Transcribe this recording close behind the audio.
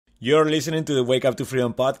You're listening to the Wake Up to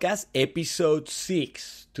Freedom podcast, episode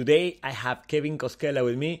 6. Today, I have Kevin Koskella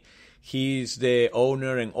with me. He's the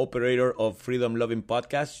owner and operator of Freedom Lovin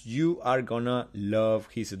podcast. You are gonna love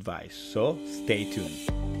his advice, so stay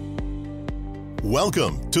tuned.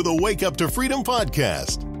 Welcome to the Wake Up to Freedom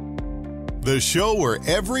podcast, the show where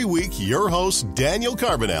every week your host, Daniel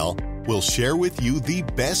Carbonel, will share with you the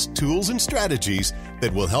best tools and strategies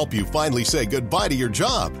that will help you finally say goodbye to your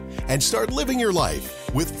job and start living your life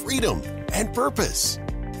with freedom and purpose.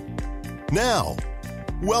 Now,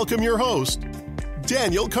 welcome your host,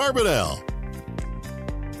 Daniel Carbonel.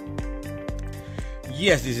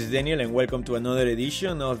 Yes, this is Daniel, and welcome to another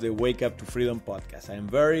edition of the Wake Up to Freedom podcast. I am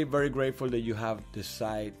very, very grateful that you have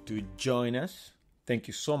decided to join us. Thank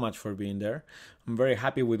you so much for being there. I'm very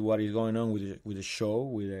happy with what is going on with the show,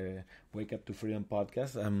 with the Wake Up to Freedom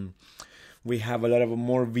podcast. We have a lot of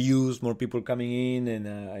more views, more people coming in,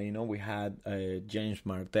 and we had James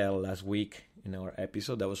Martell last week in our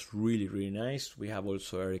episode. That was really, really nice. We have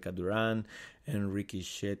also Erica Duran and Ricky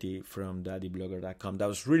Shetty from daddyblogger.com. That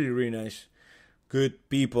was really, really nice. Good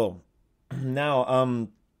people. Now,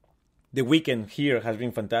 the weekend here has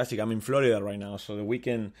been fantastic. I'm in Florida right now, so the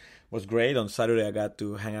weekend was great. On Saturday, I got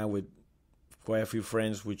to hang out with quite a few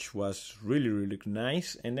friends, which was really, really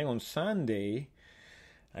nice. And then on Sunday,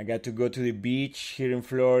 I got to go to the beach here in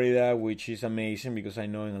Florida, which is amazing because I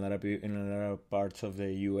know in a lot of parts of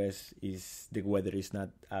the U.S. the weather is not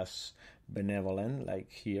as benevolent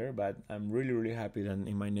like here. But I'm really, really happy that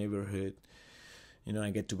in my neighborhood, I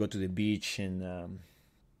get to go to the beach and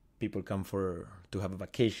people come to have a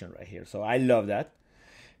vacation right here. So I love that.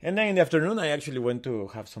 And then in the afternoon, I actually went to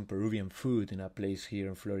have some Peruvian food in a place here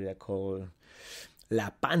in Florida called La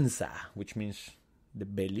Panza, which means the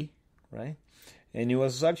belly, right? And it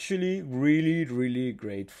was actually really, really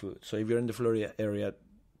great food. So if you're in the Florida area,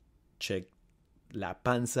 check La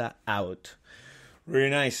Panza out. Really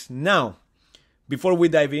nice. Now, before we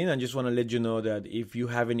dive in, I just want to let you know that if you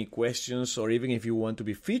have any questions or even if you want to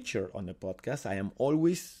be featured on the podcast, I am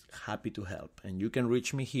always happy to help. And you can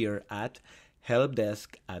reach me here at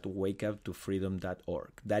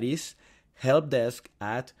helpdesk@wakeuptofreedom.org. That is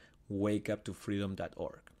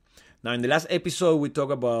helpdesk@wakeuptofreedom.org. Now, in the last episode, we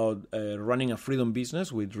talked about running a freedom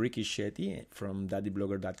business with Ricky Shetty from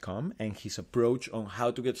daddyblogger.com and his approach on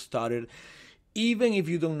how to get started even if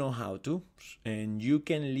you don't know how to. And you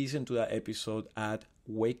can listen to that episode at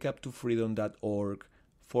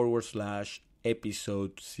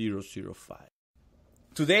wakeuptofreedom.org/episode 005.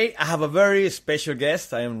 Today, I have a very special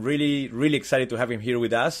guest. I am really, really excited to have him here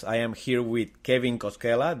with us. I am here with Kevin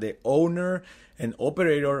Koskella, the owner and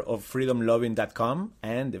operator of freedomlovin.com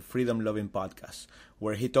and the Freedom Lovin podcast,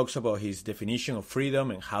 where he talks about his definition of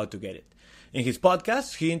freedom and how to get it. In his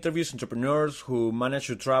podcast, he interviews entrepreneurs who manage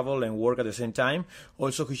to travel and work at the same time.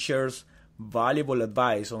 Also, he shares valuable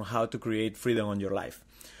advice on how to create freedom on your life.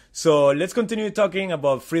 So let's continue talking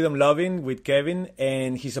about Freedom Lovin with Kevin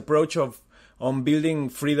and his approach on building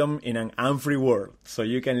freedom in an unfree world, so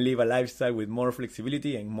you can live a lifestyle with more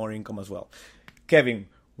flexibility and more income as well. Kevin,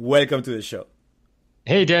 welcome to the show.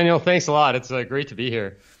 Hey, Daniel. Thanks a lot. It's great to be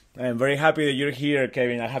here. I'm very happy that you're here,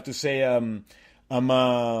 Kevin. I have to say I'm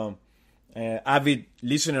a avid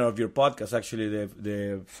listener of your podcast, actually,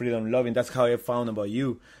 the Freedom Lovin. That's how I found about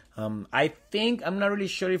you. I think I'm not really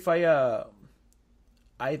sure if I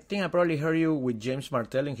think I probably heard you with James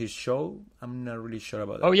Martell in his show. I'm not really sure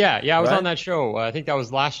about that. Oh, yeah. I was on that show. I think that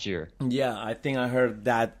was last year. Yeah, I think I heard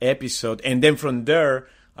that episode. And then from there,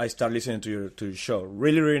 I started listening to your show.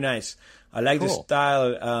 Really, really nice. I like the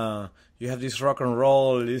style. You have this rock and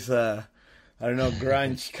roll, this,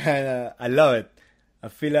 grunge kind of. I love it. I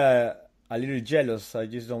feel a little jealous. I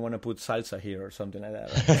just don't want to put salsa here or something like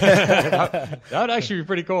that. Right? That would actually be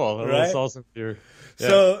pretty cool. A right? little salsa here.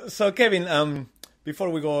 Yeah. So Kevin, before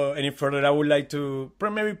we go any further, I would like to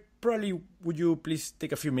probably would you please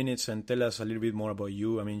take a few minutes and tell us a little bit more about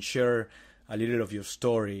you? I mean, share a little of your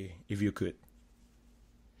story if you could.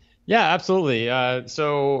 Yeah, absolutely.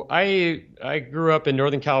 So I grew up in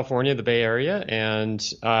Northern California, the Bay Area, and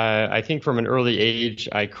I think from an early age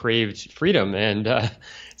I craved freedom, and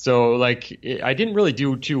so I didn't really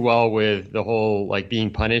do too well with the whole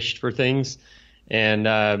being punished for things. And,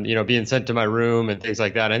 being sent to my room and things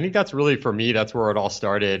like that. I think that's really, for me, that's where it all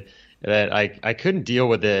started, that I couldn't deal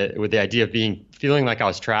with the idea of feeling like I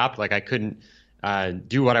was trapped, like I couldn't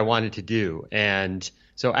do what I wanted to do. And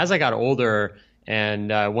so as I got older and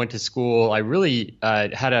went to school, I really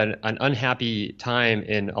had an unhappy time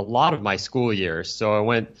in a lot of my school years. So I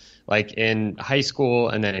went in high school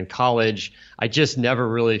and then in college, I just never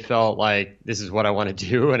really felt like this is what I want to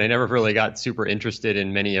do. And I never really got super interested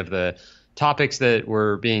in many of the topics that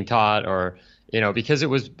were being taught, or because it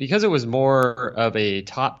was more of a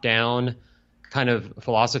top down kind of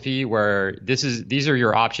philosophy where these are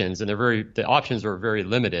your options, and the options are very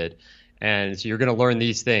limited, and so you're going to learn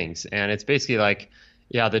these things, and it's basically like,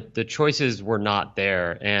 yeah, the choices were not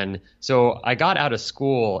there. And so I got out of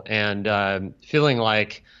school and feeling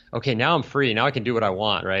like, okay, now I'm free, now I can do what I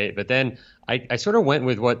want, right? But then I sort of went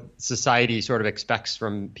with what society sort of expects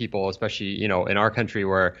from people, especially, in our country,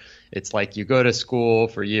 where it's like you go to school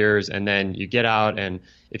for years and then you get out, and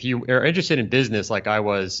if you are interested in business like I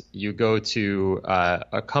was, you go to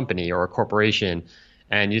a company or a corporation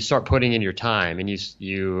and you start putting in your time, and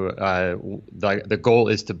the goal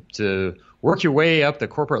is to work your way up the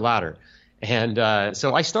corporate ladder. And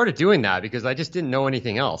so I started doing that because I just didn't know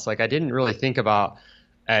anything else. Like, I didn't really think about,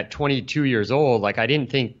 at 22 years old, like, I didn't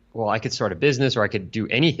think, well, I could start a business or I could do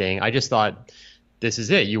anything. I just thought, this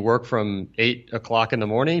is it. You work from 8 o'clock in the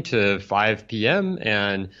morning to 5 p.m.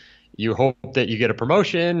 and you hope that you get a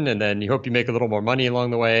promotion, and then you hope you make a little more money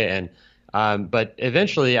along the way. And but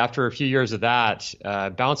eventually, after a few years of that,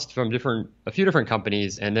 bounced from a few different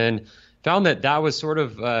companies, and then found that was sort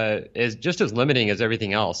of just as limiting as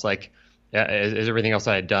everything else, like as everything else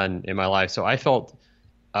I had done in my life. So I felt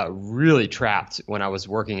really trapped when I was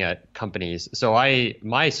working at companies. So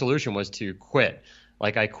my solution was to quit.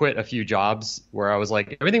 Like, I quit a few jobs where I was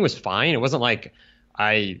like, everything was fine. It wasn't like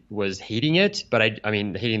I was hating it, but I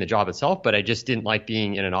mean, hating the job itself, but I just didn't like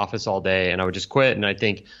being in an office all day, and I would just quit. And I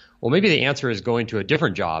think, well, maybe the answer is going to a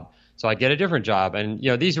different job. So I'd get a different job. And,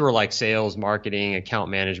 these were like sales, marketing, account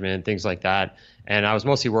management, things like that. And I was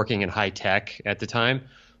mostly working in high tech at the time,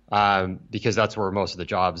 because that's where most of the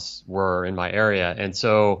jobs were in my area. And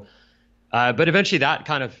so, but eventually that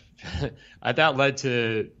kind of, that led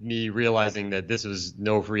to me realizing that this was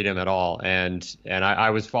no freedom at all. And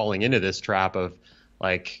I was falling into this trap of,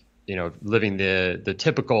 like, living the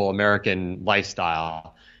typical American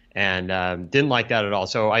lifestyle, and didn't like that at all.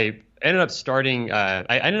 So I ended up starting,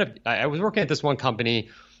 I was working at this one company,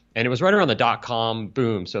 and it was right around the .com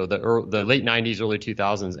boom. So the late 90s, early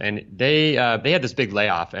 2000s. And they had this big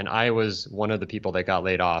layoff, and I was one of the people that got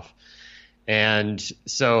laid off. And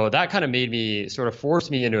so that kind of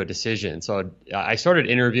forced me into a decision. So I started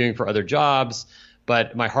interviewing for other jobs,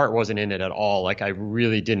 but my heart wasn't in it at all. Like, I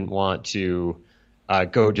really didn't want to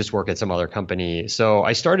go just work at some other company. So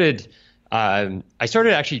I started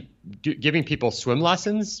actually giving people swim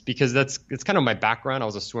lessons, because it's kind of my background. I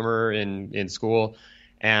was a swimmer in school,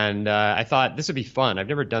 and I thought this would be fun. I've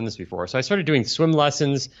never done this before. So I started doing swim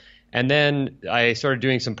lessons, and then I started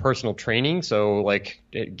doing some personal training. So, like,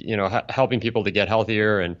 helping people to get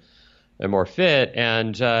healthier and more fit.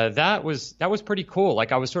 And that was pretty cool.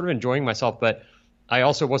 Like, I was sort of enjoying myself, but I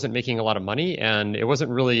also wasn't making a lot of money, and it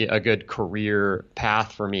wasn't really a good career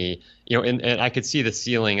path for me, and I could see the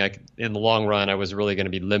ceiling. Like, in the long run, I was really going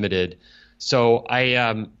to be limited. So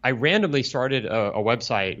I randomly started a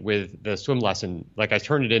website with the swim lesson. Like, I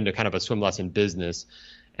turned it into kind of a swim lesson business,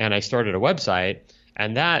 and I started a website,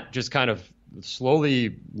 and that just kind of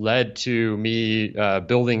slowly led to me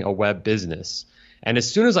building a web business. And as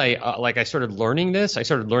soon as I started learning this, I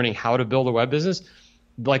started learning how to build a web business.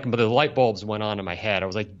 Like, the light bulbs went on in my head. I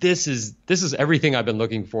was like, this is everything I've been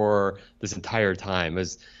looking for this entire time,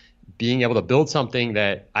 is being able to build something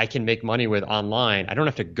that I can make money with online. I don't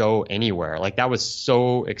have to go anywhere. Like, that was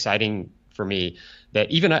so exciting for me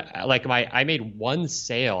that even I made one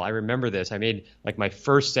sale. I remember this. I made, like, my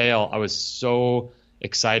first sale. I was so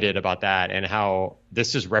excited about that, and how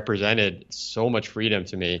this just represented so much freedom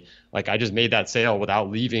to me. Like, I just made that sale without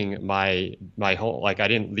leaving my home. Like, I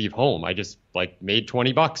didn't leave home. I just, like, made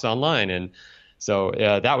 $20 online. And so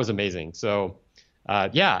that was amazing. So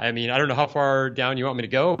yeah, I mean, I don't know how far down you want me to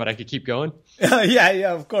go, but I could keep going.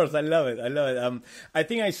 Yeah, of course. I love it. I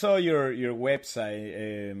think I saw your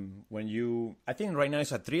website I think right now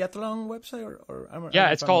it's a triathlon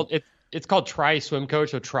website, It's called Tri Swim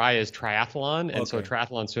Coach. So Tri is triathlon, and so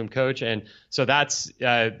triathlon swim coach. And so that's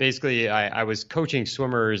basically I was coaching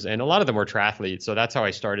swimmers, and a lot of them were triathletes. So that's how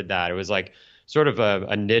I started that. It was like sort of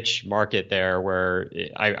a niche market there, where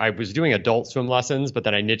I was doing adult swim lessons, but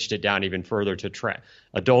then I niched it down even further to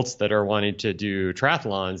adults that are wanting to do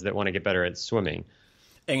triathlons, that want to get better at swimming.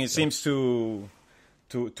 And it seems to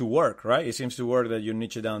work, right? It seems to work that you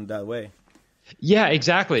niche it down that way. Yeah,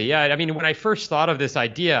 exactly. Yeah. I mean, when I first thought of this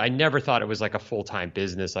idea, I never thought it was like a full-time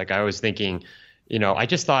business. Like, I was thinking, I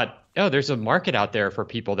just thought, oh, there's a market out there for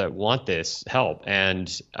people that want this help. And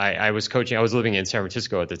I was coaching. I was living in San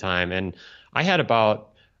Francisco at the time, and I had about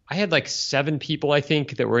I had like 7 people, I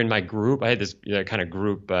think, that were in my group. I had this kind of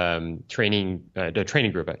group training, the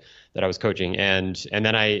training group that I was coaching, and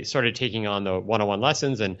then I started taking on the one-on-one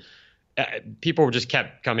lessons, and people just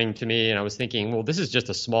kept coming to me, and I was thinking, well, this is just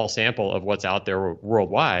a small sample of what's out there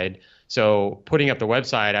worldwide. So putting up the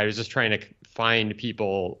website, I was just trying to find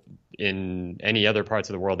people in any other parts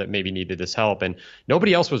of the world that maybe needed this help, and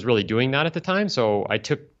nobody else was really doing that at the time. So I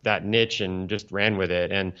took that niche and just ran with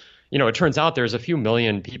it. And it turns out there's a few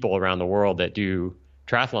million people around the world that do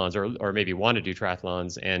triathlons or maybe want to do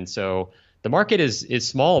triathlons, and so the market is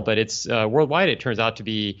small, but it's worldwide. It turns out to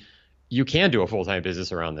be, you can do a full-time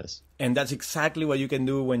business around this. And that's exactly what you can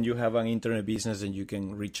do when you have an internet business and you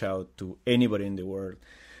can reach out to anybody in the world.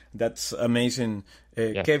 That's amazing,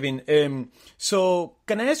 yeah. Kevin. So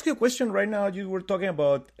can I ask you a question right now? You were talking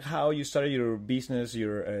about how you started your business,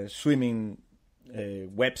 your swimming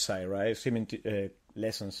website, right? Swimming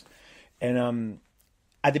lessons. And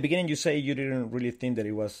at the beginning, you say you didn't really think that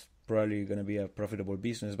it was probably going to be a profitable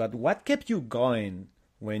business. But what kept you going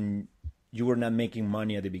when you were not making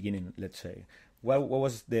money at the beginning, let's say? What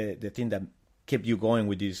was the thing that kept you going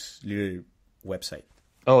with this little website?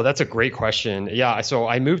 Oh, that's a great question. Yeah, so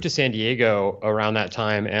I moved to San Diego around that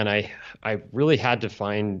time, and I really had to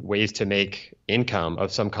find ways to make income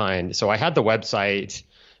of some kind. So I had the website,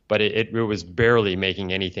 but it was barely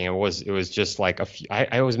making anything. It was just like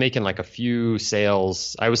I was making like a few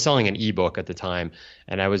sales. I was selling an ebook at the time,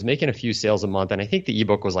 and I was making a few sales a month, and I think the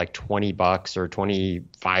ebook was like $20 or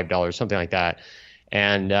 $25, something like that.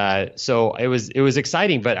 And so it was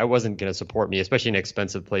exciting, but I wasn't going to support me, especially in an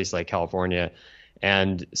expensive place like California.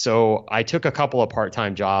 And so I took a couple of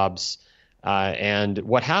part-time jobs, and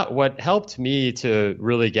what helped me to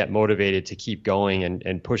really get motivated to keep going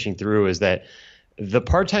and pushing through is that the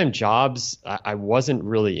part-time jobs I wasn't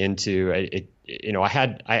really into. I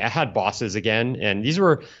had bosses again, and these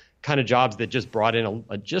were kind of jobs that just brought in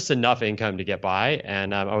just enough income to get by.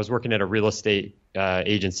 And I was working at a real estate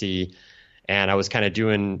agency, and I was kind of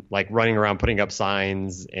doing like running around putting up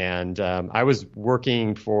signs, and I was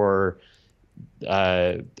working for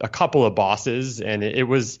a couple of bosses, and it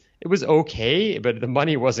was okay, but the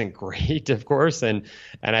money wasn't great, of course, and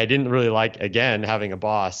I didn't really like, again, having a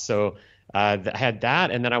boss. So I had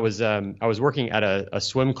that, and then I was working at a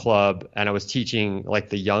swim club, and I was teaching like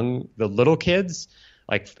the little kids,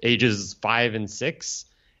 like ages 5 and 6,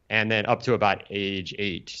 and then up to about age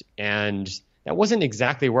 8. And that wasn't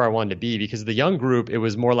exactly where I wanted to be, because the young group, it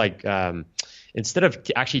was more like instead of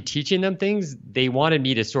actually teaching them things, they wanted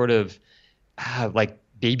me to sort of like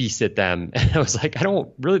babysit them. And I was like,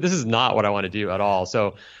 this is not what I want to do at all.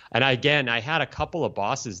 So, and I had a couple of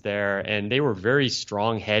bosses there, and they were very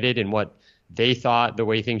strong-headed in what they thought the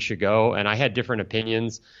way things should go. And I had different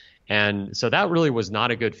opinions. And so that really was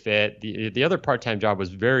not a good fit. The other part-time job was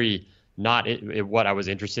very not what I was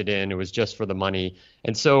interested in. It was just for the money.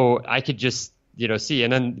 And so I could just, see.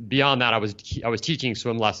 And then beyond that, I was teaching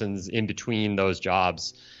swim lessons in between those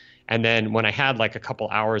jobs. And then when I had like a couple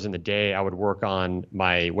hours in the day, I would work on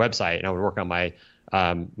my website, and I would work on my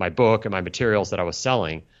my book and my materials that I was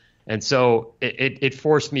selling. And so it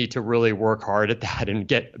forced me to really work hard at that and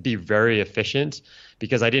be very efficient,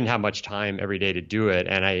 because I didn't have much time every day to do it.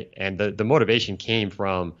 And the motivation came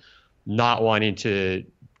from not wanting to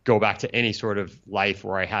go back to any sort of life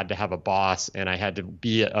where I had to have a boss and I had to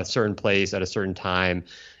be at a certain place at a certain time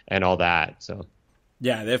and all that. So.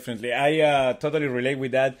 Yeah, definitely. I totally relate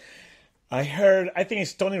with that. I think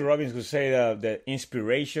it's Tony Robbins who said that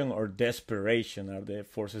inspiration or desperation are the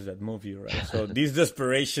forces that move you, right? So this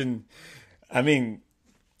desperation, I think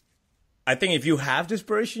if you have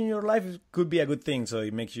desperation in your life, it could be a good thing. So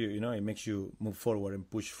it makes you, move forward and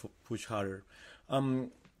push harder.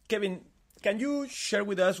 Kevin, can you share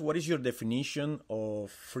with us what is your definition of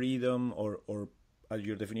freedom or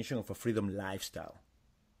your definition of a freedom lifestyle?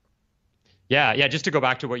 Yeah. Just to go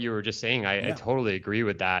back to what you were just saying, I totally agree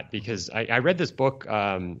with that, because I read this book,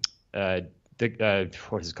 what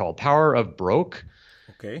is it called? Power of Broke.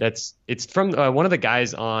 Okay. It's from one of the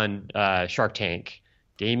guys on Shark Tank,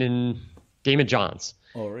 Damon Johns.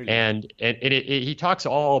 Oh, really? And he talks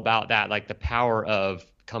all about that, like the power of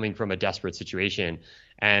coming from a desperate situation.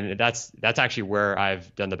 And that's actually where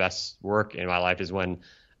I've done the best work in my life, is when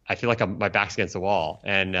I feel like my back's against the wall,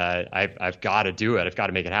 and I've got to do it. I've got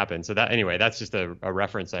to make it happen. So that's just a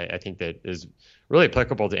reference I think that is really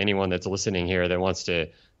applicable to anyone that's listening here that wants to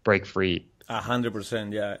break free.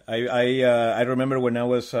 100%. Yeah. I remember when I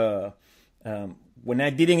was, when I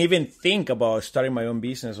didn't even think about starting my own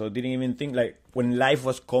business, or didn't even think, like, when life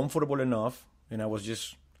was comfortable enough and I was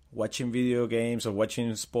just watching video games or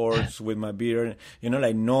watching sports with my beer,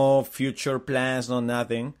 like no future plans, no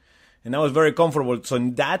nothing. And I was very comfortable. So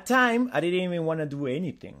in that time, I didn't even want to do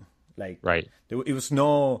anything. Like, right. It was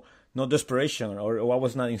no desperation, or I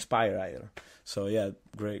was not inspired either. So yeah,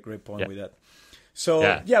 great point with that. So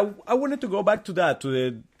I wanted to go back to that,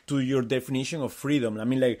 to your definition of freedom. I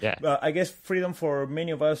mean, like, I guess freedom for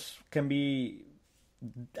many of us can be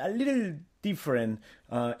a little different,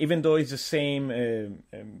 even though it's the same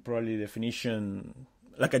probably definition,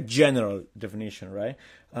 like a general definition, right?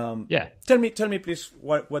 Tell me, please,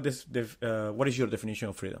 what is your definition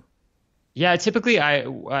of freedom? Yeah, typically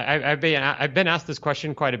I've been asked this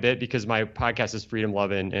question quite a bit because my podcast is Freedom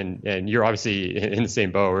Lovin, and you're obviously in the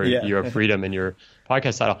same boat where you have freedom in your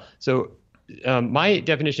podcast title. So my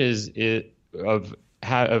definition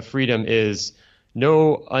of freedom is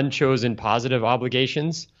no unchosen positive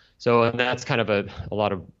obligations. So, and that's kind of a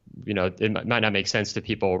lot of, it might not make sense to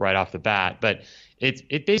people right off the bat, but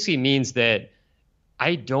it basically means that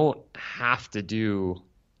I don't have to do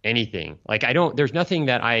anything. Like there's nothing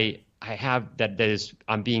that I have that is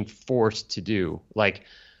I'm being forced to do. Like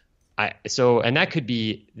and that could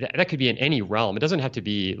be in any realm. It doesn't have to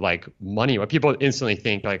be like money. What people instantly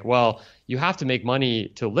think like, well, you have to make money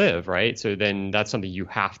to live, right? So then that's something you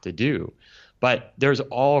have to do. But there's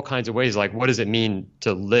all kinds of ways. Like, what does it mean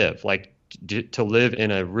to live? Like to live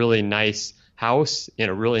in a really nice house in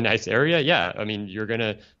a really nice area? Yeah, I mean,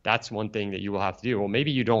 that's one thing that you will have to do. Well,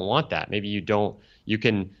 maybe you don't want that. Maybe you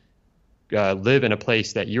can live in a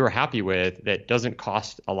place that you're happy with that doesn't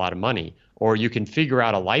cost a lot of money, or you can figure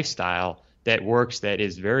out a lifestyle that works, that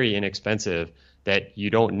is very inexpensive, that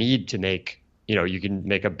you don't need to make, you can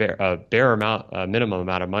make a minimum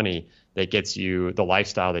amount of money that gets you the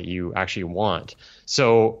lifestyle that you actually want.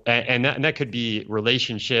 So, and that could be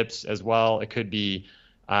relationships as well. It could be,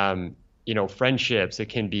 friendships. It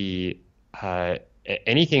can be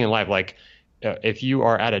anything in life. Like if you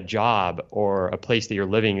are at a job or a place that you're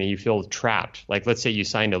living and you feel trapped, like let's say you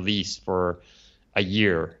signed a lease for a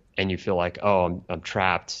year and you feel like, oh, I'm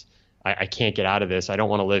trapped. I can't get out of this. I don't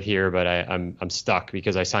want to live here, but I'm stuck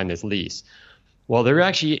because I signed this lease. Well, there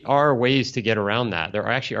actually are ways to get around that. There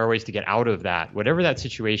actually are ways to get out of that, whatever that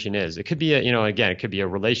situation is. It could be it could be a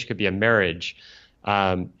relation, it could be a marriage.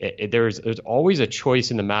 There's always a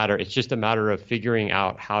choice in the matter. It's just a matter of figuring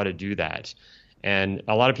out how to do that. And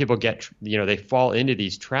a lot of people they fall into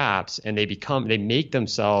these traps and they make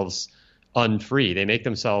themselves unfree. They make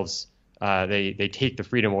themselves, they take the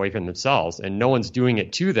freedom away from themselves, and no one's doing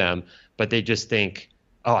it to them, but they just think,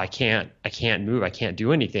 oh, I can't move. I can't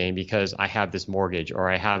do anything because I have this mortgage, or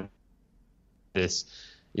I have this,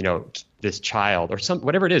 this child, or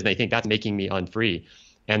whatever it is. And they think that's making me unfree.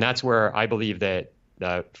 And that's where I believe that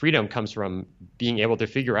freedom comes from, being able to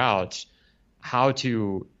figure out how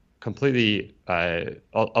to completely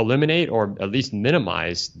eliminate or at least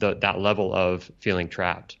minimize that level of feeling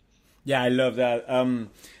trapped. Yeah, I love that. I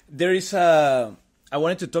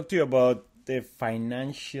wanted to talk to you about the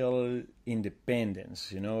financial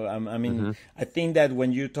independence. I think that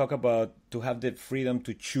when you talk about to have the freedom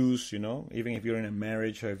to choose, even if you're in a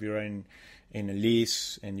marriage or if you're in a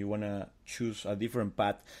lease and you want to choose a different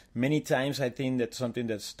path, many times I think that something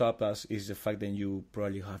that stops us is the fact that you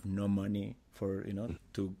probably have no money for,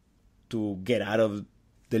 to get out of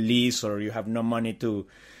the lease, or you have no money to,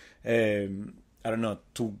 to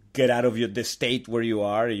get out of the state where you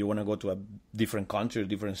are. You want to go to a different country, a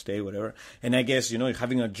different state, whatever. And I guess,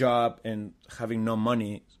 having a job and having no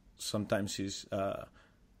money sometimes is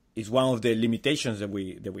one of the limitations that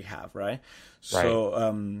we have, right?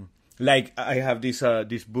 So, like I have this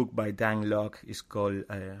book by Dan Lok. It's called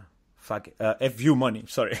FU Money.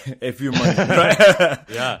 Sorry, FU Money. Right?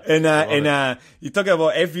 Yeah. And you talk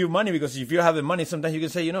about FU Money because if you have the money, sometimes you can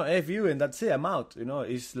say, FU, and that's it. I'm out.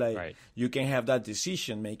 It's like you can have that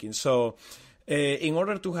decision making. So, in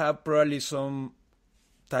order to have probably some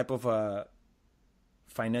type of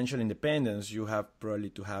financial independence, you have probably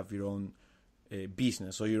to have your own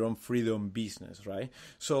business or your own freedom business, right?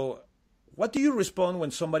 So, what do you respond when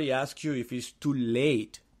somebody asks you if it's too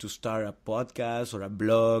late to start a podcast or a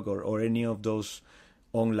blog or any of those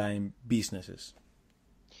online businesses?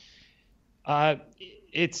 I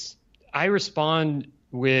respond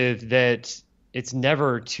with that it's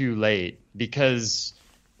never too late, because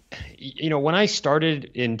when I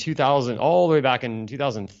started in 2000, all the way back in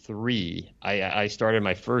 2003, I started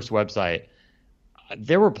my first website.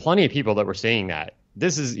 There were plenty of people that were saying that.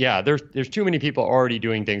 There's too many people already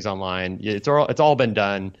doing things online. It's all been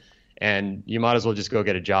done, and you might as well just go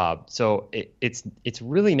get a job. So it's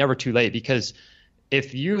really never too late, because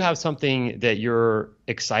if you have something that you're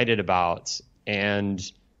excited about and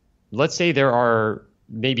let's say there are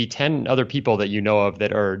maybe 10 other people that you know of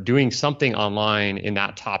that are doing something online in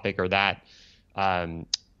that topic or that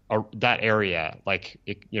area, like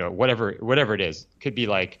whatever it is. Could be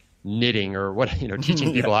like knitting or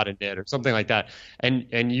teaching people how to knit or something like that.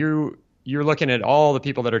 And you're looking at all the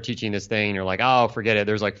people that are teaching this thing and you're like, oh, forget it.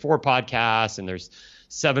 There's like 4 podcasts and there's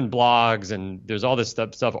 7 blogs and there's all this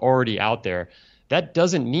stuff already out there. That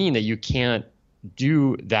doesn't mean that you can't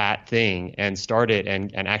do that thing and start it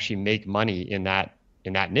and actually make money in that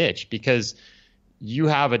niche, because you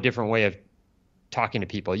have a different way of talking to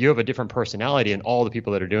people. You have a different personality than all the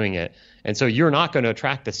people that are doing it. And so you're not going to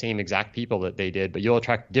attract the same exact people that they did, but you'll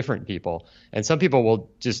attract different people. And some people will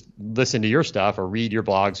just listen to your stuff or read your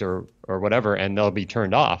blogs or whatever, and they'll be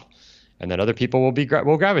turned off. And then other people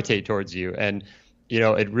will gravitate towards you. And,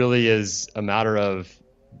 it really is a matter of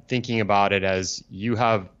thinking about it as you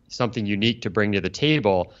have something unique to bring to the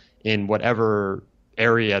table in whatever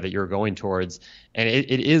area that you're going towards. And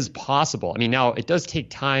it is possible. I mean, now it does take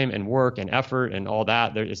time and work and effort and all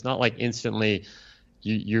that. It's not like instantly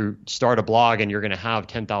you start a blog and you're going to have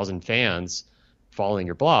 10,000 fans following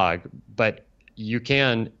your blog, but you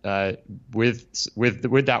can, with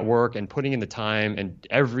that work and putting in the time and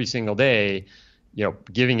every single day,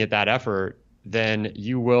 giving it that effort, then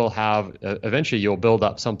you will have, eventually you'll build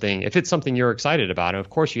up something, if it's something you're excited about. And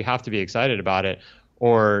of course you have to be excited about it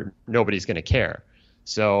or nobody's going to care.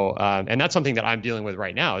 So, and that's something that I'm dealing with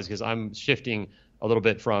right now, is because I'm shifting a little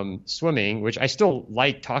bit from swimming, which I still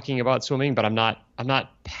like talking about swimming, but I'm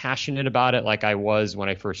not passionate about it like I was when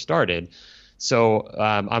I first started. So,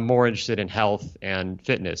 I'm more interested in health and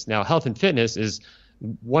fitness. Now, health and fitness is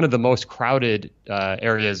one of the most crowded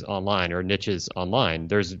areas online, or niches online.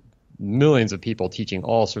 There's millions of people teaching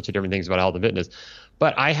all sorts of different things about health and fitness.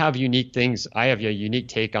 But I have unique things. I have a unique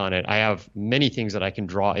take on it. I have many things that I can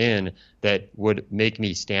draw in that would make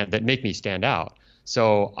me stand out.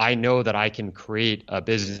 So I know that I can create a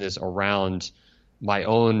business around my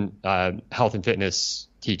own health and fitness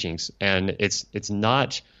teachings, and it's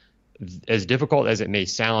not as difficult as it may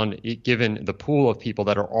sound, given the pool of people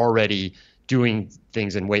that are already doing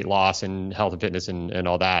things in weight loss and health and fitness and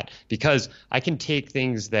all that, because I can take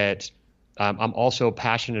things that I'm also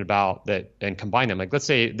passionate about and combine them. Like, let's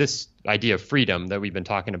say this idea of freedom that we've been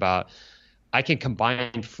talking about, I can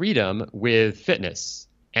combine freedom with fitness.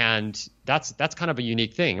 And that's kind of a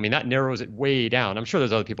unique thing. I mean, that narrows it way down. I'm sure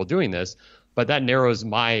there's other people doing this, but that narrows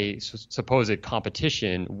my supposed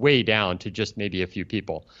competition way down to just maybe a few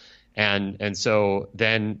people. And so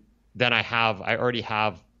then I already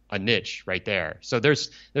have a niche right there. So there's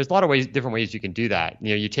a lot of different ways you can do that.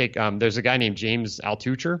 You take, there's a guy named James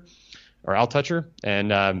Altucher,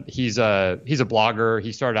 and he's a blogger.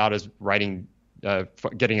 He started out as writing,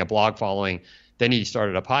 getting a blog following. Then he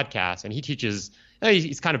started a podcast, and he teaches.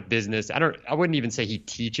 He's kind of business. I wouldn't even say he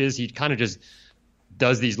teaches. He kind of just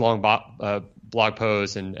does these long blog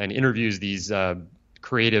posts and interviews these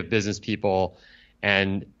creative business people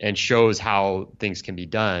and shows how things can be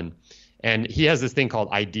done. And he has this thing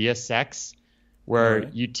called idea sex, where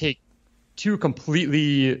you take 2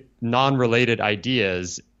 completely non-related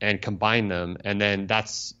ideas and combine them, and then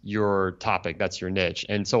that's your topic, that's your niche.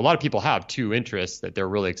 And so a lot of people have 2 interests that they're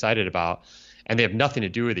really excited about, and they have nothing to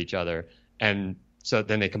do with each other, and so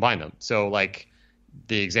then they combine them. So like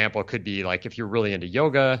the example could be like, if you're really into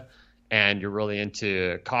yoga and you're really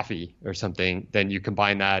into coffee or something, then you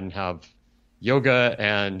combine that and have yoga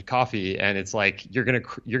and coffee, and it's like you're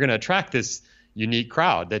gonna attract this unique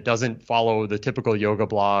crowd that doesn't follow the typical yoga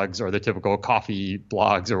blogs or the typical coffee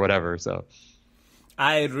blogs or whatever. So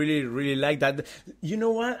I really, really like that. You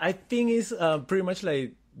know what? I think it's pretty much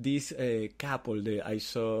like this couple that I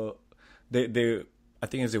saw. I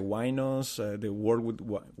think it's the winos, the world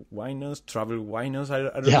with winos, travel winos.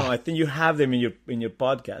 I don't know. I think you have them in your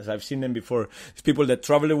podcast. I've seen them before. It's people that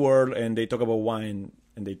travel the world and they talk about wine,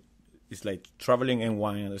 and it's like traveling and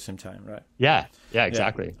wine at the same time, right? Yeah,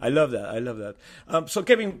 exactly. Yeah, I love that. So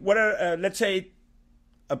Kevin, what are let's say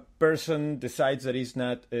a person decides that it's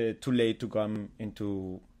not too late to come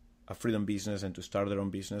into a freedom business and to start their own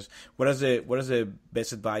business. What is the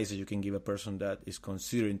best advice that you can give a person that is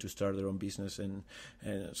considering to start their own business, and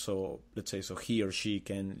so let's say so he or she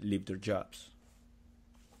can leave their jobs?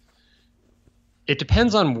 It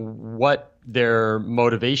depends on what their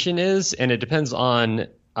motivation is, and it depends on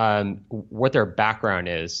what their background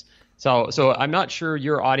is. So I'm not sure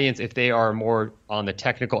your audience, if they are more on the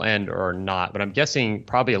technical end or not, but I'm guessing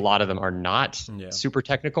probably a lot of them are not super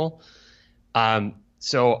technical.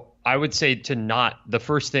 So I would say the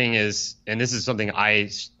first thing is, and this is something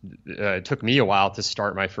took me a while to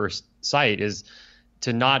start my first site, is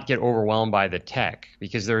to not get overwhelmed by the tech,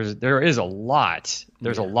 because there is a lot.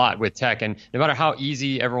 There's a lot with tech, and no matter how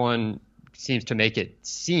easy everyone seems to make it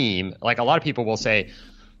seem, like a lot of people will say,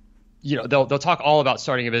 they'll talk all about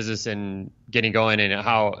starting a business and getting going, and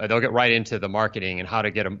how they'll get right into the marketing and how to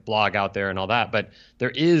get a blog out there and all that. But there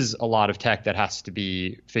is a lot of tech that has to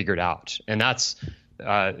be figured out, and that's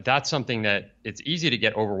something that it's easy to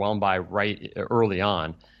get overwhelmed by right early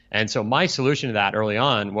on. And so my solution to that early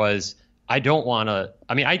on was, I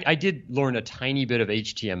did learn a tiny bit of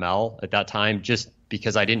HTML at that time just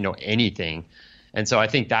because I didn't know anything. And so I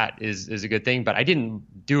think that is a good thing, but I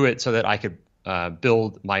didn't do it so that I could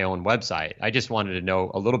build my own website. I just wanted to know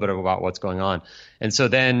a little bit about what's going on. And so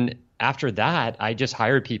then after that, I just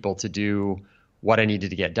hired people to do what I needed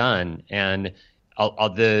to get done. And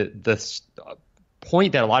the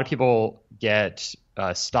point that a lot of people get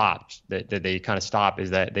stopped, that they kind of stop,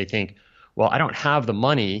 is that they think, well, I don't have the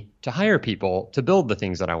money to hire people to build the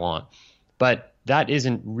things that I want. But that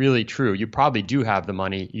isn't really true. You probably do have the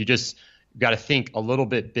money. You just got to think a little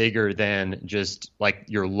bit bigger than just like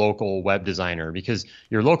your local web designer, because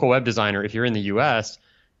your local web designer, if you're in the US,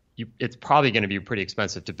 it's probably going to be pretty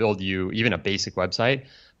expensive to build you even a basic website.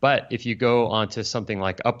 But if you go onto something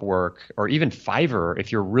like Upwork or even Fiverr,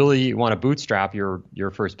 if you really want to bootstrap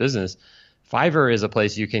your first business, Fiverr is a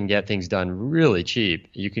place you can get things done really cheap.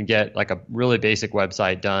 You can get like a really basic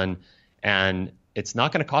website done, and it's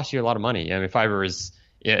not going to cost you a lot of money. I mean, Fiverr is,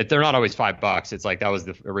 they're not always $5. It's like, that was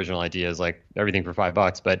the original idea, is like everything for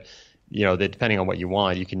 $5. But depending on what you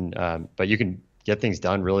want, you can get things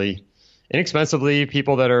done really inexpensively.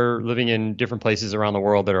 People that are living in different places around the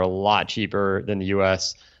world that are a lot cheaper than the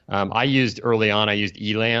US. Early on, I used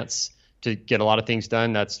Elance to get a lot of things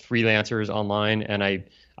done. That's freelancers online, and I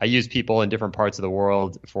use people in different parts of the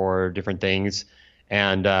world for different things.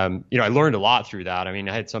 And, I learned a lot through that. I mean,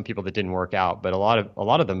 I had some people that didn't work out, but a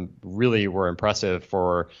lot of them really were impressive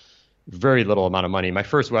for very little amount of money. My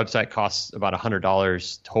first website costs about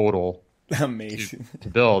 $100 total. Amazing. To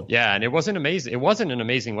build. Yeah. And it wasn't amazing. It wasn't an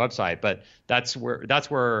amazing website, but that's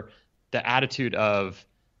where the attitude of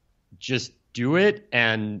just do it,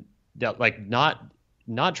 and that, like, not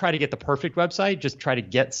try to get the perfect website, just try to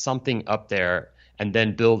get something up there and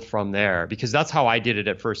then build from there. Because that's how I did it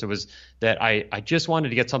at first. It was that I just wanted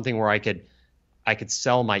to get something where I could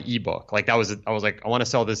sell my ebook. Like I was like, I want to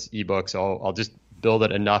sell this ebook, so I'll just build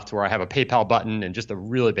it enough to where I have a PayPal button and just the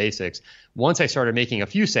really basics. Once I started making a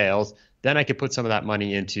few sales, then I could put some of that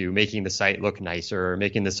money into making the site look nicer,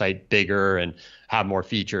 making the site bigger and have more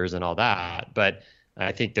features and all that. But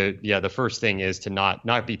I think the first thing is to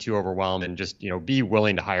not be too overwhelmed, and just, be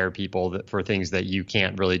willing to hire people for things that you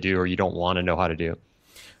can't really do or you don't want to know how to do.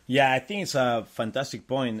 Yeah, I think it's a fantastic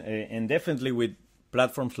point. And definitely with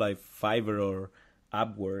platforms like Fiverr or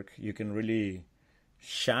Upwork, you can really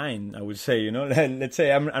shine, I would say. Let's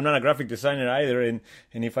say I'm not a graphic designer either, and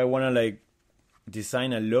if I want to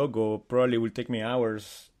design a logo, probably will take me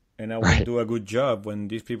hours, and I will do a good job when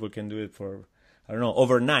these people can do it for, I don't know,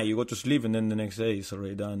 overnight. You go to sleep and then the next day it's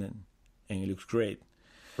already done, and it looks great.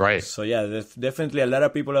 Right. So yeah, there's definitely a lot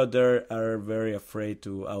of people out there are very afraid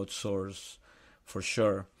to outsource, for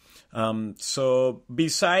sure. So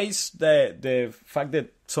besides the fact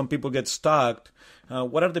that some people get stuck,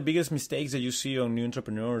 what are the biggest mistakes that you see on new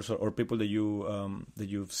entrepreneurs or people that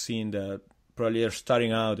you've seen that probably are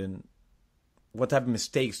starting out, and what type of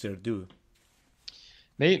mistakes they do?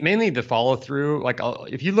 Mainly the follow through. Like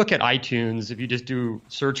if you look at iTunes, if you just do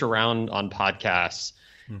search around on podcasts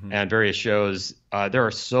and various shows, there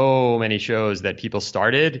are so many shows that people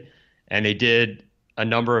started and they did a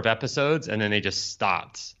number of episodes and then they just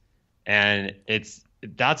stopped. And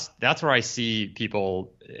that's where I see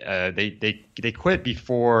people they quit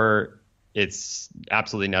before it's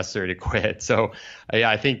absolutely necessary to quit. So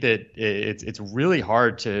I think that it's really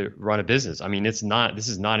hard to run a business. I mean, this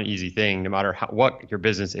is not an easy thing. No matter what your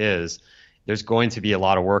business is, there's going to be a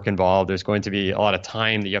lot of work involved. There's going to be a lot of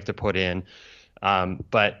time that you have to put in.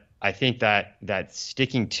 But I think that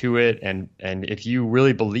sticking to it, and if you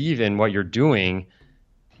really believe in what you're doing,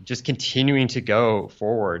 just continuing to go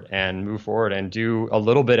forward and move forward and do a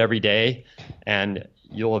little bit every day, and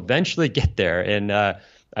you'll eventually get there. And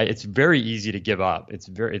it's very easy to give up.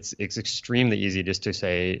 It's extremely easy just to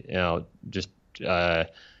say,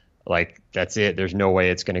 like, that's it. There's no way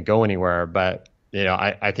it's going to go anywhere. But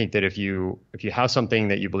I think that if you have something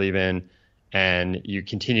that you believe in and you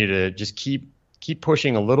continue to just keep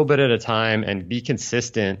pushing a little bit at a time and be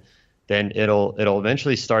consistent, then it'll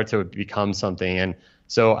eventually start to become something. And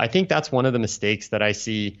so I think that's one of the mistakes that I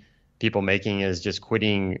see people making, is just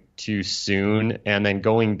quitting too soon and then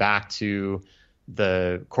going back to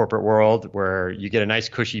the corporate world where you get a nice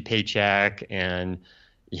cushy paycheck and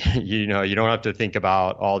you don't have to think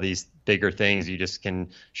about all these bigger things. You just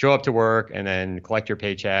can show up to work and then collect your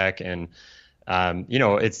paycheck. And,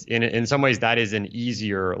 it's in some ways that is an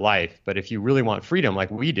easier life. But if you really want freedom,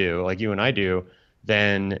 like we do, like you and I do,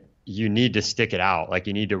 then you need to stick it out. Like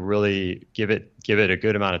you need to really give it a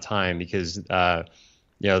good amount of time because,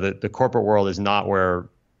 the corporate world is not where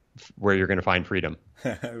you're going to find freedom.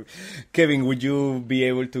 Kevin, would you be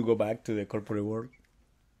able to go back to the corporate world?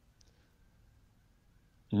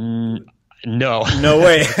 No. No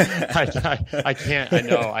way. I can't. I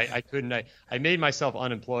know. I couldn't. I made myself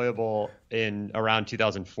unemployable in around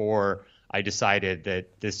 2004. I decided that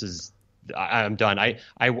I'm done.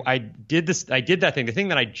 I did this. I did that thing. The thing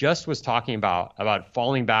that I just was talking about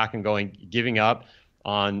falling back and giving up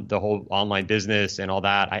on the whole online business and all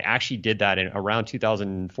that. I actually did that in around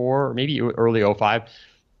 2004, maybe early 2005.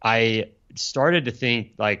 I started to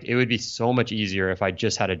think like it would be so much easier if I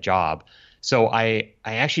just had a job. So I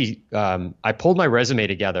actually I pulled my resume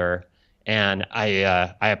together and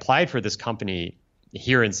I applied for this company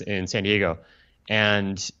here in San Diego,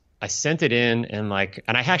 and I sent it in and I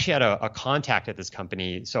actually had a contact at this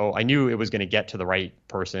company, so I knew it was going to get to the right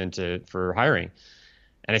person for hiring.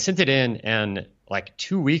 And I sent it in, and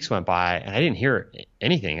 2 weeks went by, and I didn't hear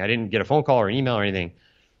anything. I didn't get a phone call or an email or anything.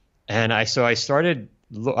 And I started.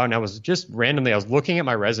 And I was just randomly, I was looking at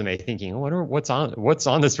my resume thinking, what's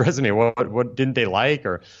on this resume? What didn't they like?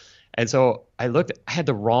 And so I looked, I had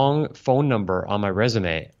the wrong phone number on my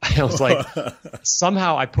resume. I was like,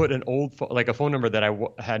 somehow I put an old, a phone number that I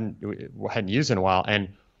hadn't used in a while. And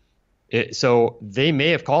so they may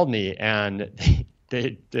have called me and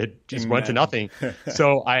they just went to nothing.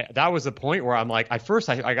 So that was the point where I'm like, at first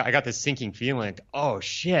I got this sinking feeling like, oh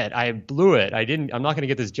shit, I blew it. I'm not going to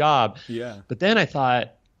get this job. Yeah. But then I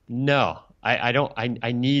thought, no,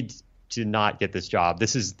 I need to not get this job.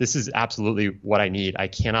 This is absolutely what I need. I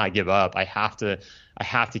cannot give up. I have to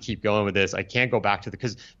keep going with this. I can't go back to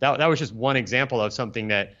because that was just one example of something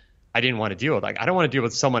that I didn't want to deal with. I don't want to deal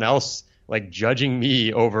with someone else judging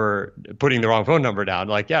me over putting the wrong phone number down.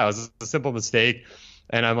 It was a simple mistake.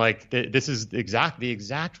 And I'm like, this is the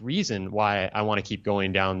exact reason why I want to keep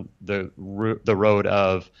going down the road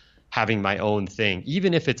of having my own thing,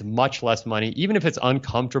 even if it's much less money, even if it's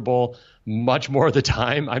uncomfortable much more of the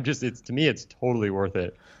time. To me, it's totally worth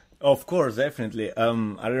it. Of course, definitely.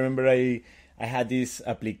 I remember I had this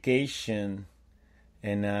application,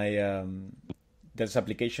 and there's an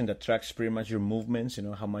application that tracks pretty much your movements,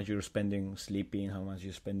 how much you're spending sleeping, how much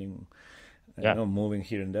you're spending moving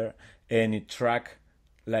here and there. And it tracked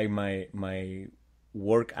my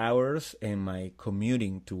work hours and my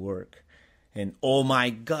commuting to work. And oh my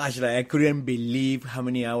gosh, I couldn't believe how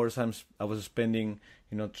many hours I was spending,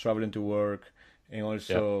 traveling to work and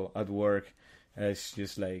also at work. It's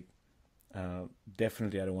just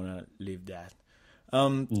definitely I don't want to leave that.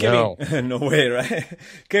 No. Kevin, no way, right?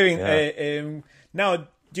 Kevin, now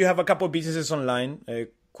do you have a couple of businesses online?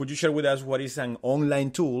 Could you share with us what is an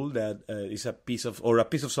online tool that is a piece of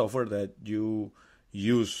software that you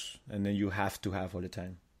use and then you have to have all the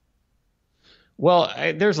time? Well,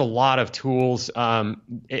 there's a lot of tools. So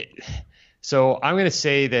I'm going to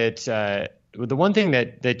say that the one thing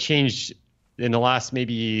that changed in the last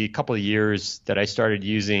maybe couple of years that I started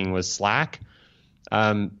using was Slack.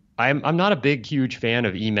 I'm not a huge fan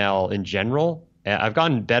of email in general. I've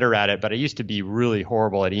gotten better at it, but I used to be really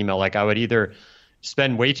horrible at email. I would either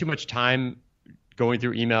spend way too much time going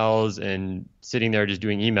through emails and sitting there just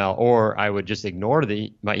doing email, or I would just ignore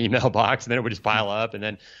my email box and then it would just pile up, and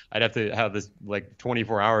then I'd have to have this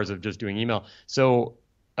 24 hours of just doing email. So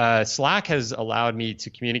Slack has allowed me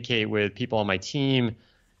to communicate with people on my team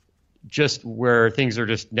just where things are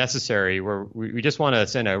just necessary, where we just want to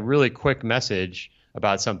send a really quick message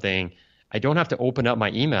about something. I don't have to open up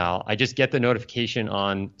my email. I just get the notification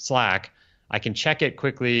on Slack. I can check it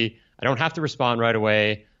quickly. I don't have to respond right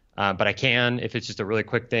away. But I can if it's just a really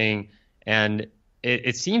quick thing. And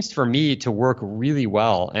it seems for me to work really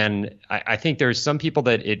well. And I think there's some people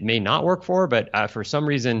that it may not work for, but for some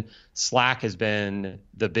reason, Slack has been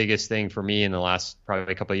the biggest thing for me in the last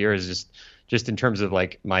probably a couple of years, just in terms of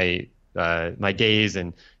my days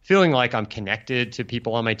and feeling like I'm connected to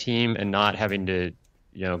people on my team and not having to,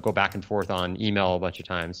 go back and forth on email a bunch of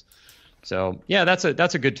times. So yeah, that's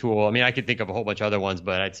a good tool. I mean, I could think of a whole bunch of other ones,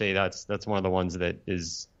 but I'd say that's one of the ones that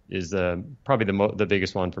is probably the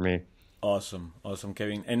biggest one for me. Awesome,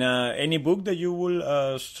 Kevin. And any book that you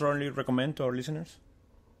will strongly recommend to our listeners?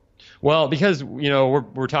 Well, because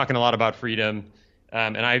we're talking a lot about freedom,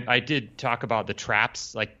 And I did talk about the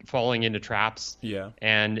traps, like falling into traps. Yeah.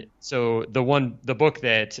 And so the book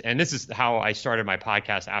that, and this is how I started my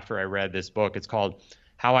podcast after I read this book. It's called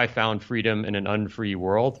How I Found Freedom in an Unfree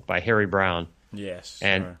World by Harry Browne. Yes.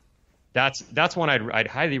 And sure. That's one I'd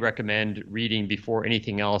highly recommend reading before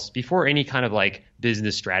anything else, before any kind of like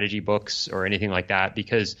business strategy books or anything like that,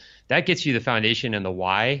 because that gets you the foundation and the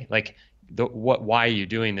why, like why are you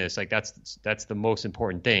doing this? Like that's the most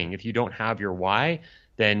important thing. If you don't have your why,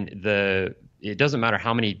 then it doesn't matter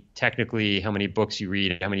how many books you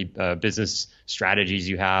read, how many business strategies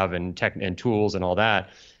you have and tools and all that,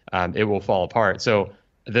 it will fall apart. So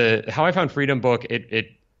the How I Found Freedom book,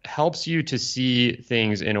 it helps you to see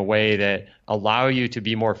things in a way that allow you to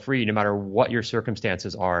be more free no matter what your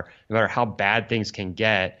circumstances are, no matter how bad things can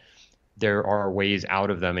get. There are ways out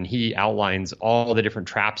of them. And he outlines all the different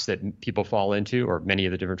traps that people fall into, or many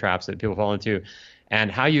of the different traps that people fall into,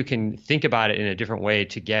 and how you can think about it in a different way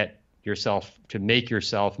to make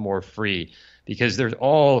yourself more free. Because there's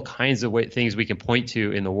all kinds of things we can point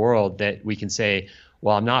to in the world that we can say,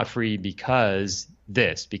 well, I'm not free because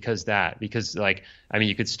this, because that, because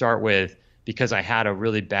you could start with, because I had a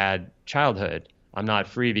really bad childhood. I'm not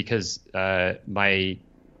free because of my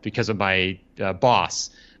boss.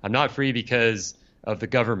 I'm not free because of the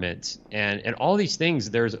government, and all these things.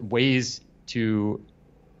 There's ways to,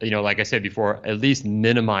 like I said before, at least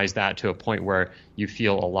minimize that to a point where you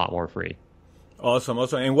feel a lot more free. Awesome.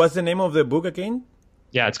 And what's the name of the book again?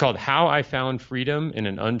 Yeah, it's called How I Found Freedom in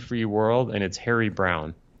an Unfree World, and it's Harry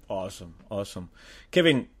Browne. Awesome.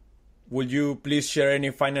 Kevin, would you please share any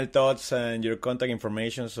final thoughts and your contact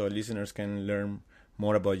information so listeners can learn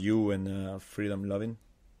more about you and Freedom Lovin?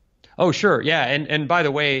 Oh, sure. Yeah. And by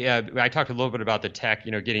the way, I talked a little bit about the tech,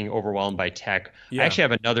 getting overwhelmed by tech. Yeah. I actually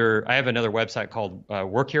have another website called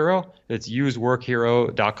Work Hero. It's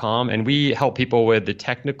useworkhero.com. And we help people with the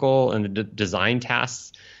technical and the design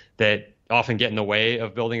tasks that often get in the way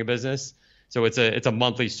of building a business. So it's a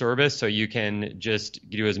monthly service. So you can just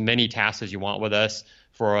do as many tasks as you want with us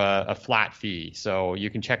for a flat fee. So you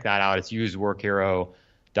can check that out. It's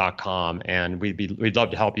useworkhero.com. And we'd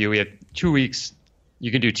love to help you. We have 2 weeks.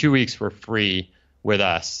 You can do 2 weeks for free with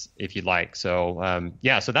us if you'd like. So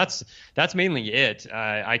so that's mainly it.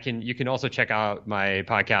 You can also check out my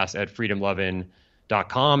podcast at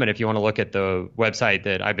freedomlovin.com. And if you want to look at the website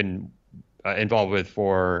that I've been involved with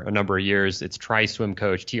for a number of years, it's TRI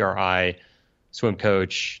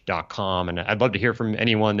swimcoach.com. And I'd love to hear from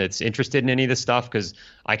anyone that's interested in any of this stuff, because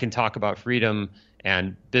I can talk about freedom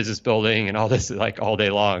and business building and all this like all day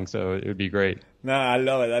long. So it would be great. No, I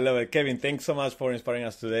love it. Kevin, thanks so much for inspiring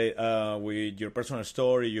us today with your personal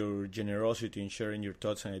story, your generosity in sharing your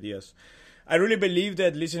thoughts and ideas. I really believe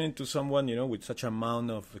that listening to someone, with such amount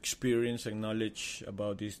of experience and knowledge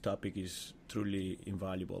about this topic is truly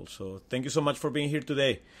invaluable. So thank you so much for being here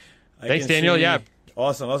today. Thanks, Daniel. Yeah.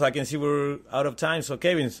 Awesome. Also, I can see we're out of time. So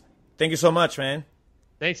Kevin, thank you so much, man.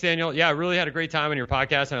 Thanks, Daniel. Yeah, I really had a great time on your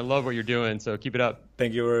podcast, and I love what you're doing. So keep it up.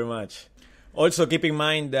 Thank you very much. Also, keep in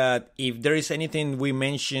mind that if there is anything we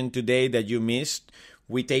mentioned today that you missed,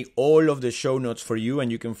 we take all of the show notes for you, and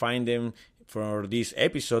you can find them for this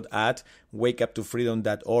episode at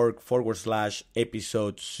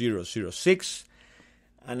wakeuptofreedom.org/episode 006.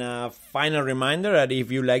 And a final reminder that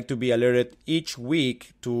if you like to be alerted each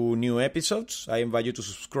week to new episodes, I invite you to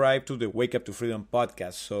subscribe to the Wake Up to Freedom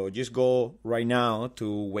podcast. So just go right now to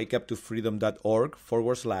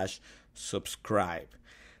wakeuptofreedom.org/subscribe.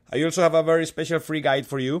 I also have a very special free guide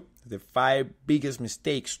for you, the 5 biggest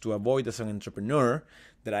mistakes to avoid as an entrepreneur,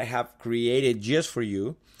 that I have created just for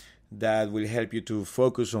you, that will help you to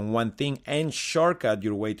focus on one thing and shortcut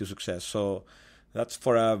your way to success. So that's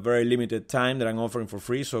for a very limited time that I'm offering for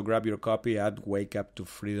free. So grab your copy at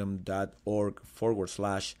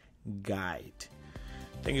wakeuptofreedom.org/guide.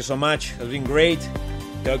 Thank you so much. It's been great.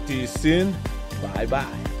 Talk to you soon. Bye-bye.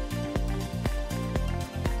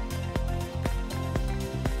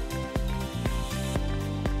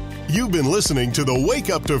 You've been listening to the Wake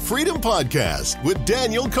Up to Freedom podcast with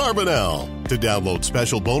Daniel Carbonel. To download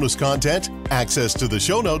special bonus content, access to the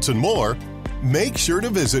show notes, and more, make sure to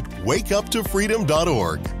visit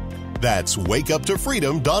wakeuptofreedom.org. That's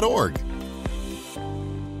wakeuptofreedom.org.